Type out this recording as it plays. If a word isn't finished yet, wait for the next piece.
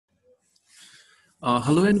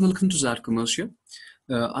Hello and welcome to jar commercial.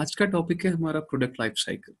 आज का topic है हमारा प्रोडक्ट लाइफ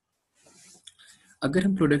साइकिल। अगर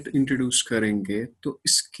हम प्रोडक्ट इंट्रोड्यूस करेंगे तो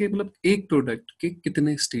इसके मतलब एक प्रोडक्ट के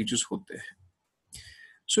कितने स्टेजेस होते हैं।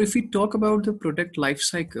 So if you talk about the product life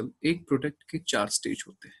cycle, एक प्रोडक्ट के 4 स्टेज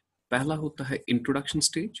होते हैं। पहला होता है introduction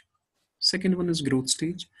stage, second one is growth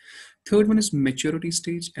stage, third one is maturity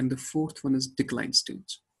stage and the fourth one is decline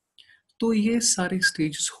stage. तो ये सारे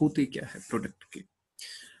स्टेजेस होते क्या है प्रोडक्ट के।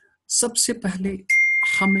 सबसे पहले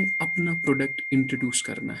हमें अपना प्रोडक्ट इंट्रोड्यूस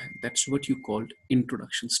करना है, that's what you called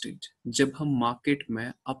introduction stage. जब हम मार्केट में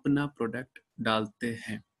अपना प्रोडक्ट डालते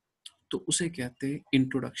हैं तो उसे कहते हैं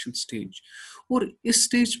इंट्रोडक्शन स्टेज। और इस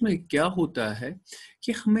स्टेज में क्या होता है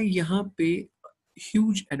कि हमें यहाँ पे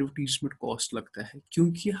ह्यूज एडवर्टीजमेंट कॉस्ट लगता है,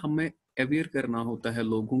 क्योंकि हमें अवेयर करना होता है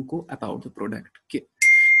लोगों को अबाउट द प्रोडक्ट कि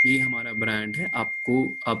ये हमारा ब्रांड है,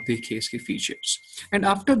 आपको आप देखिए इसके features. And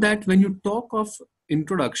after that when you talk of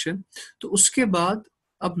introduction, तो उसके बाद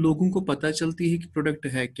अब लोगों को पता चलती है कि प्रोडक्ट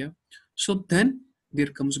है क्या। So then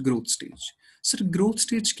there comes growth stage. Sir growth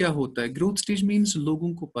stage क्या होता है? ग्रोथ स्टेज मीन्स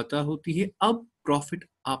लोगों को पता होती है अब प्रॉफिट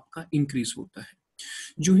आपका इंक्रीज होता है।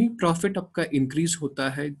 जो ही प्रॉफिट आपका इंक्रीज होता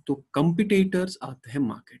है तो कंपिटिटर्स आते हैं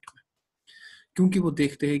मार्केट में, क्योंकि वो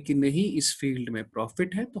देखते हैं कि नहीं इस फील्ड में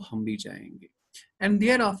प्रॉफिट है तो हम भी जाएंगे। And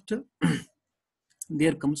there after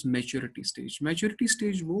their comes maturity stage. Maturity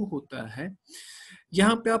stage वो होता है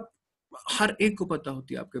यहाँ पे आप हर एक को पता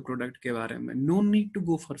होती है आपके प्रोडक्ट के बारे में। No need to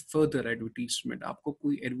go for further advertisement. आपको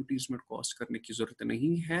कोई एडवर्टीजमेंट कॉस्ट करने की जरूरत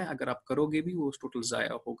नहीं है। अगर आप करोगे भी वो टोटल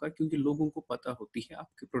जाया होगा, क्योंकि लोगों को पता होती है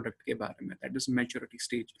आपके प्रोडक्ट के बारे में। That is maturity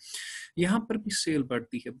stage. यहाँ पर भी सेल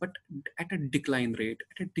बढ़ती है but at a decline rate.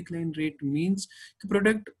 At a decline rate means कि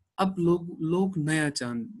प्रोडक्ट अब लोग नया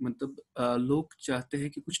लोग चाहते हैं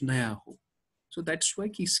कि कुछ नया हो। So that's why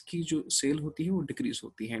कि इसकी जो सेल होती है वो डिक्रीज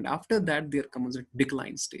होती है। And after that there comes a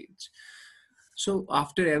decline stage. So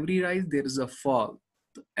after every rise there is a fall.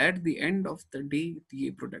 तो at the end of the day ये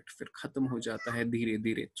प्रोडक्ट फिर खत्म हो जाता है धीरे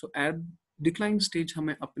धीरे। सो एट डिक्लाइन स्टेज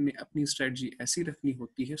हमें अपनी स्ट्रेटजी ऐसी रखनी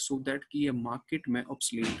होती है सो दैट कि ये मार्केट में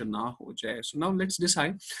ऑब्सोलीट ना हो जाए। So now let's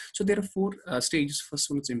decide. So there are 4 stages.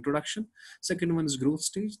 First one is introduction, second one is growth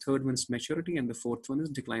stage, third one is maturity, and the fourth one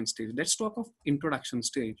is decline stage. Let's talk of introduction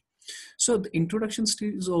stage. So the introduction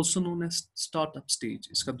stage is also known as startup stage.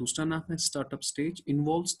 इसका दूसरा नाम है startup stage.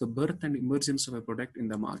 Involves the birth and emergence of a product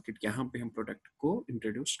in the market. यहाँ पे हम product को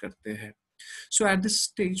introduce करते हैं। So at this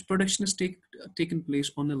stage production is taken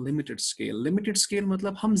place on a limited scale. Limited scale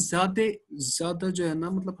मतलब हम ज्यादा जो है ना,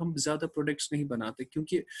 मतलब हम ज्यादा प्रोडक्ट्स नहीं बनाते,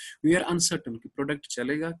 क्योंकि we are uncertain कि प्रोडक्ट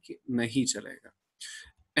चलेगा कि नहीं चलेगा।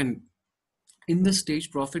 And in this stage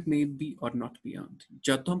profit may be or not be earned.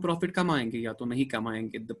 या तो हम प्रॉफिट कमाएंगे या तो नहीं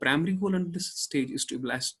कमाएंगे। The primary goal in this stage is to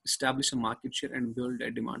establish a market share and build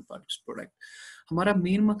a demand for this product. हमारा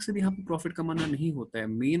main मकसद यहाँ पे प्रॉफिट कमाना नहीं होता है।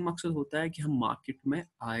 मेन मकसद होता है कि हम मार्केट में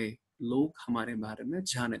आए, लोग हमारे बारे में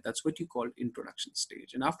जाने। That's what you call introduction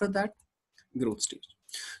stage. And after that growth stage.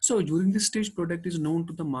 So during this stage product is known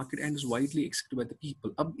to the market and is widely accepted by the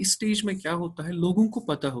people. अब इस स्टेज में क्या होता है, लोगों को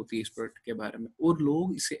पता होती है इस प्रोडक्ट के बारे में और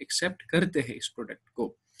लोग इसे एक्सेप्ट करते हैं इस प्रोडक्ट को।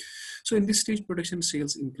 सो in this stage production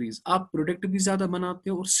sales increase. आप प्रोडक्ट भी ज्यादा बनाते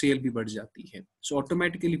हो और सेल भी बढ़ जाती है। सो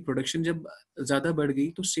ऑटोमेटिकली प्रोडक्शन जब ज्यादा बढ़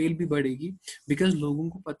गई तो सेल भी बढ़ेगी, बिकॉज लोगों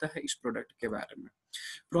को पता है इस प्रोडक्ट के बारे में।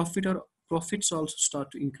 Profits also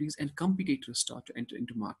start to increase and competitors start to enter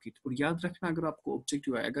into market. और याद रखना अगर आपको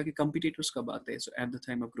ऑब्जेक्टिव आएगा कि competitors कब आते हैं, so at the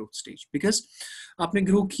time of growth stage, because आपने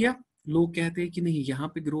ग्रो किया, लोग कहते हैं कि नहीं यहाँ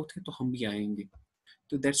पे ग्रोथ है तो हम भी आएंगे।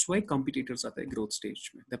 तो that's why competitors आते हैं growth stage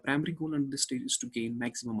में। The primary goal on this stage is to gain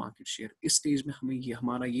maximum market share. इस स्टेज में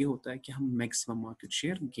हमारा ये होता है कि हम maximum market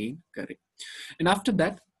share gain करें। And after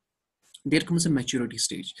that there comes a maturity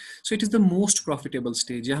stage. So it is the most profitable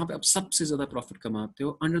stage. यहाँ पे आप सबसे ज़्यादा profit कमाते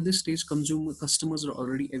हो। Under this stage, customers are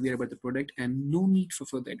already aware about the product and no need for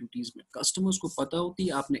further advertisement. Customers को पता होती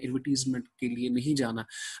है आपने advertisement के लिए नहीं जाना।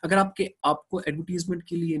 अगर आपको advertisement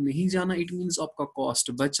के लिए नहीं जाना, it means आपका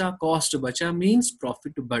cost बचा means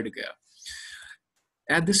profit बढ़ गया।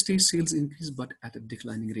 At this stage sales increase but at a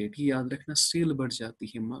declining rate. ये याद रखना, सेल बढ़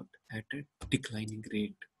जाती है but at a declining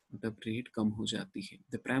rate, मतलब रेट कम हो जाती है।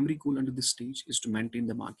 The primary goal under this stage is to maintain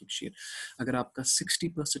the market share. अगर आपका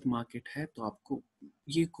 60% मार्केट है तो आपको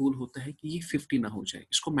ये गोल होता है कि ये 50 ना हो जाए,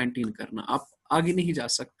 इसको मेंटेन करना। आप आगे नहीं जा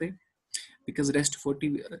सकते बिकॉज रेस्ट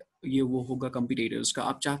 40 ये वो होगा कंपटीटर्स का।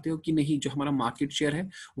 आप चाहते हो कि नहीं, जो हमारा मार्केट शेयर है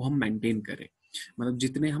वो हम मेंटेन करें, मतलब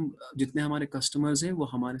जितने हमारे कस्टमर्स हैं वो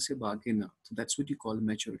हमारे से भागे ना। तो that's what you call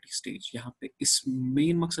maturity stage. यहाँ पे इस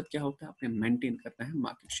मेन मकसद क्या होता है, आपने मेंटेन करना है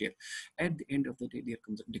market share. At the end of the day there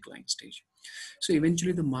comes a decline stage. So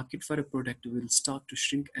eventually the market for a product will start to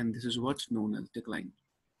shrink and this is what's known as decline.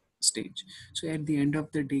 stage. So at the end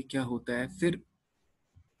of the day क्या होता है फिर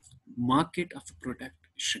market of a product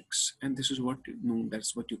shrinks, and this is what you know,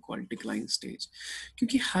 that's what you call decline stage.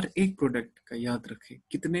 क्योंकि हर एक product का याद रखें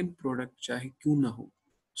कितने प्रोडक्ट चाहे क्यों ना हो,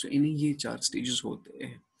 सो इन्हें ये 4 स्टेजेस होते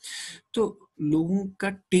हैं. तो लोगों का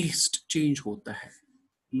टेस्ट चेंज होता है,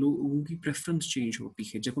 लोगों की प्रेफरेंस चेंज होती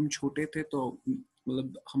है. जब हम छोटे थे तो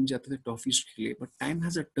मतलब हम जाते थे टॉफीज के लिए, but time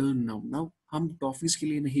has a turn now. Now हम टॉफीज के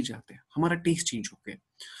लिए नहीं जाते, हमारा टेस्ट चेंज हो गया.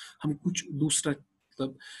 हम कुछ दूसरा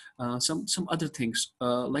मतलब some other things,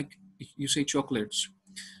 like you say chocolates.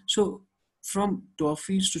 So from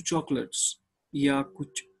toffees to chocolates या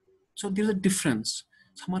कुछ, so there's a difference.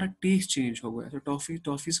 हमारा टेस्ट चेंज हो गया. तो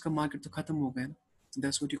टॉफीज का मार्केट तो खत्म हो गया ना.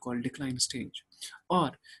 That's what you call decline stage.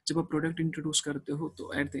 और जब आप प्रोडक्ट इंट्रोड्यूस करते हो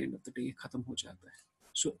तो at the end of the day खत्म हो जाता है.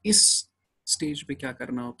 सो इस स्टेज पे क्या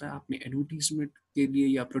करना होता है, आपने एडवर्टीजमेंट के लिए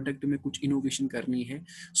या प्रोडक्ट में कुछ इनोवेशन करनी है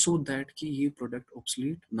सो दैट कि ये प्रोडक्ट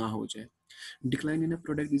ऑब्सोलीट ना हो जाए. Decline in a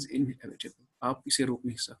product is inevitable, आप इसे रोक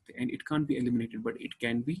नहीं सकते, and it can't be eliminated but it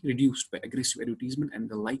can be reduced by aggressive advertisement and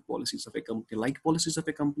the like policies of A company. Like policies of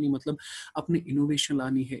A company मतलब अपने innovation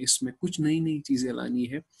लानी है, इसमें कुछ नई नई चीजें लानी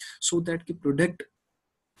है सो दैट कि product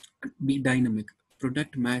B dynamic,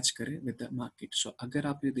 product match करे विद द मार्केट. सो अगर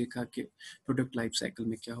आपने देखा कि प्रोडक्ट लाइफ साइकिल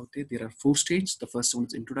में क्या होते हैं, there are 4 stage. The first one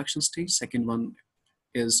is introduction stage, second one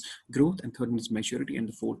is growth, and third one is maturity, and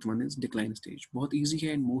the fourth one is decline stage. बहुत easy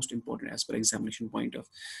है and most important as per examination point of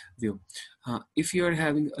view. If you are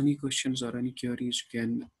having any questions or any queries, you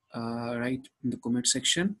can write in the comment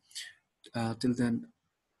section. Till then,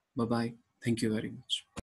 bye bye. Thank you very much.